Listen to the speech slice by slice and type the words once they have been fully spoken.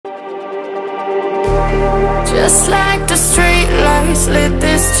Just like the street lights lit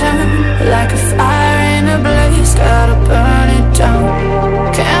this town, like a fire in a blaze, gotta burn it down.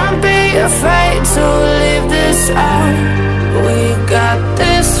 Can't be afraid to leave this out. We got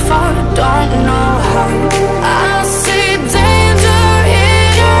this far, don't know how. I see danger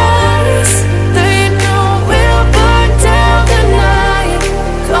in your eyes. They know we'll burn down the night.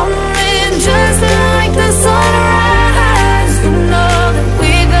 Coming just like the sunrise. You know that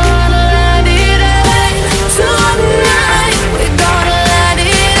we gonna light it up tonight. We gonna light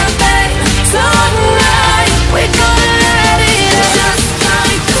it up tonight. We gonna light it up just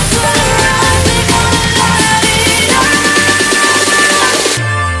like the sunrise. We gonna light it up.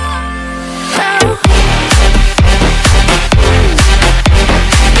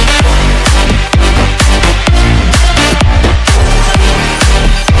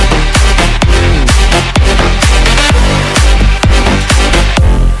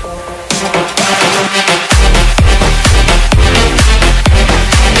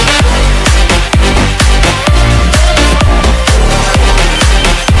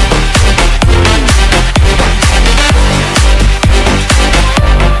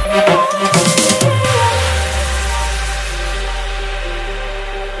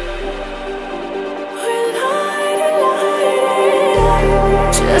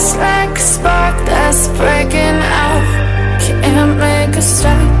 Just like a spark that's breaking out. Can't make a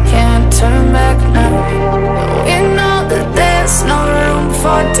stop, can't turn back now. We know that there's no room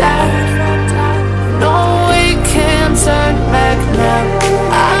for doubt. No, we can't turn back now.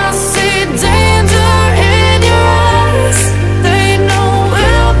 I see danger in your eyes. They know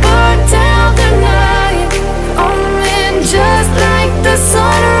we'll burn down the night. Coming just like the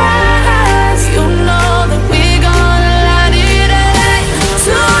sunrise. You know that we gonna light it up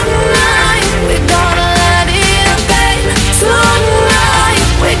tonight. We gonna light it up tonight.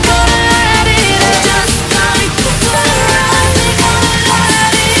 We gonna light it up just like the sunrise. We gonna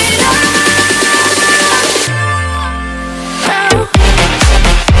light it up.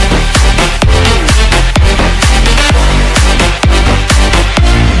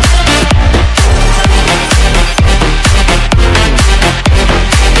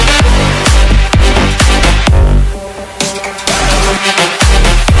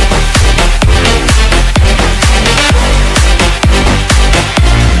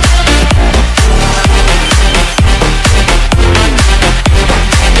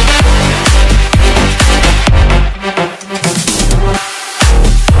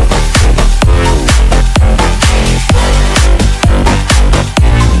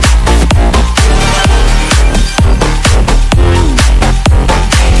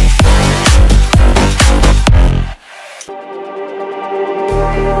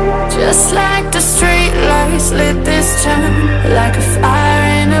 Just like the street lights lit this town, like a fire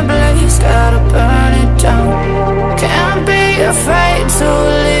in a blaze, gotta burn it down. Can't be afraid to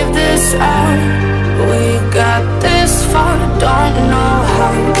leave this out. We got this far, don't know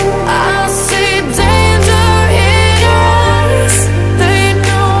how. I see danger in your eyes. They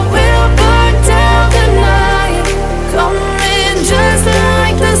know we'll burn down the night. Coming just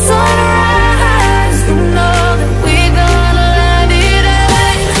like the sunrise. You know that we gonna light it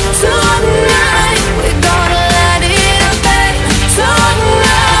up tonight. We gonna light it up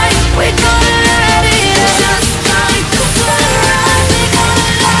tonight. We gonna light it up just like the sunrise. We gonna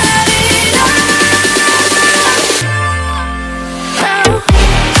light it up.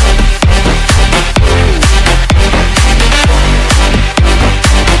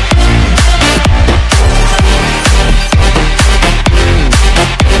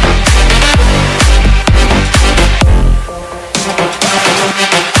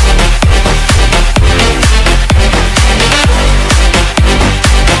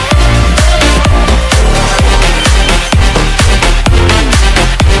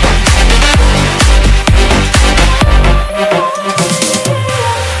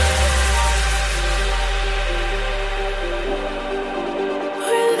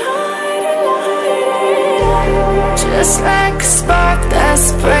 Just like a spark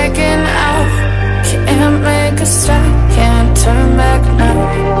that's breaking out. Can't make a stop, can't turn back now.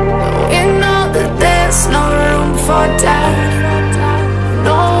 We know that there's no room for doubt.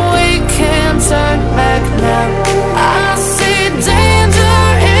 No, we can't turn back now. I see danger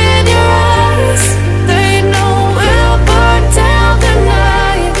in your eyes. They know we'll burn down the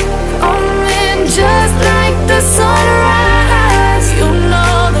night. Coming just like the sunrise. You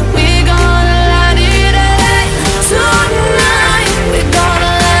know that we gonna light it up tonight. We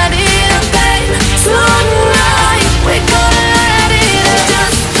gonna light it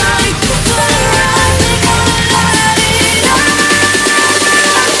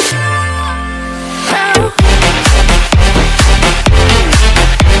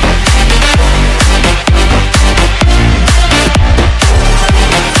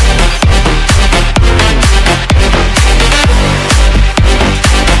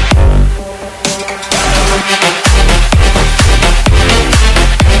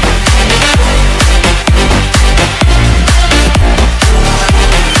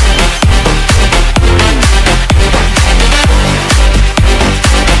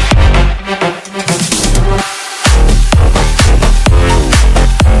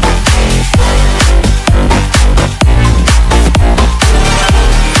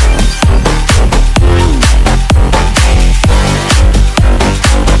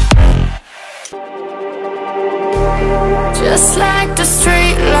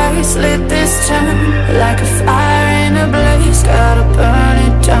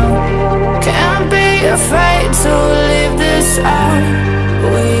out.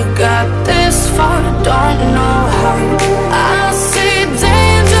 We got this far, don't know how. I see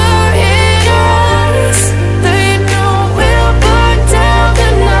danger in your eyes. They know we'll burn down the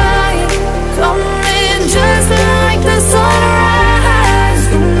night. Coming just like the sunrise.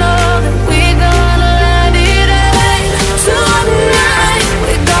 You know that we gonna light it up tonight.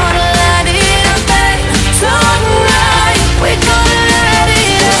 We gonna light it up tonight. We gonna light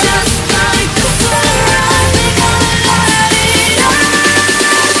it up just like the sunrise. We gonna light it up.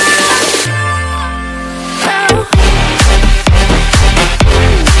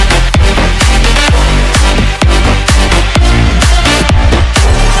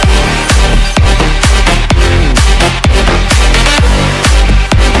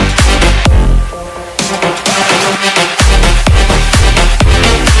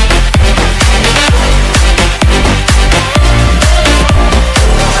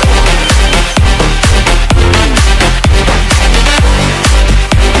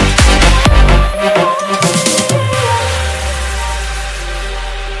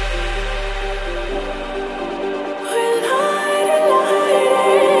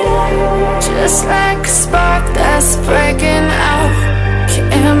 Just like a spark that's breaking out.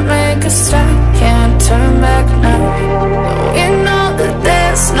 Can't make a stop, can't turn back now. We know that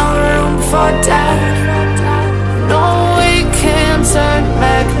there's no room for doubt. No, we can't turn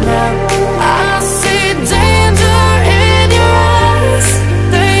back now. I see danger in your eyes.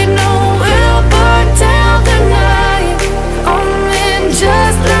 They know we'll burn down the night. Coming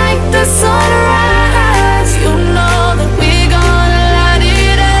just like the sunrise. You know that we gonna light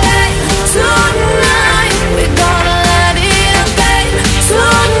it up tonight. We gonna light it up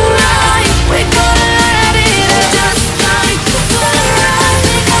tonight. We gonna light it up just like the sunrise.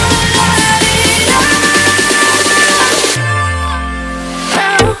 We gonna light it up.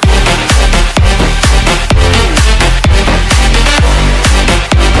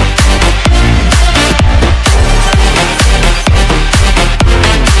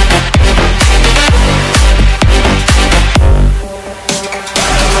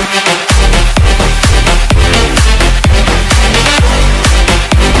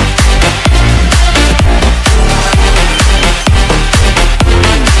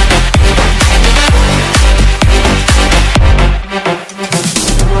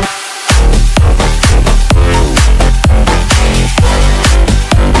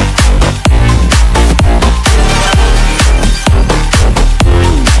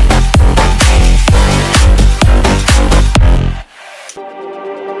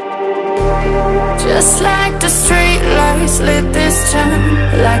 Just like the street lights lit this town,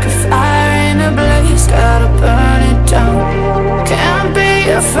 like a fire in a blaze, gotta burn it down. Can't be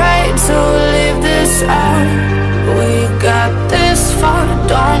afraid to leave this out. We got this far,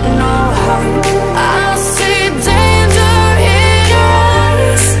 don't know how. I see danger in your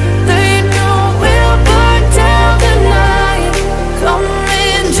eyes. They know we'll burn down the night.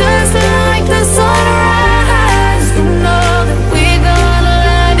 Coming just like the sunrise. You know that we gonna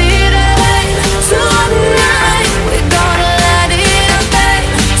light it up tonight. We gonna light it up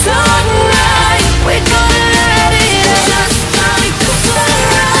tonight. We gonna light it up just like the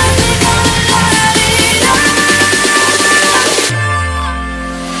sunrise. We gonna light it up.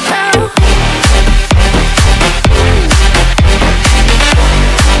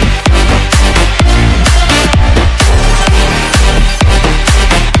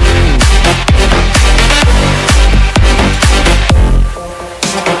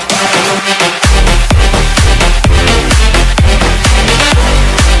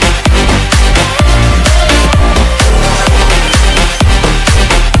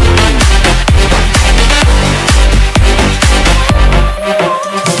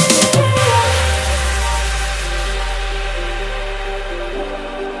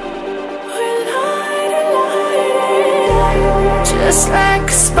 Just like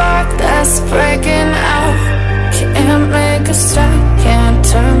a spark that's breaking out. Can't make a stop,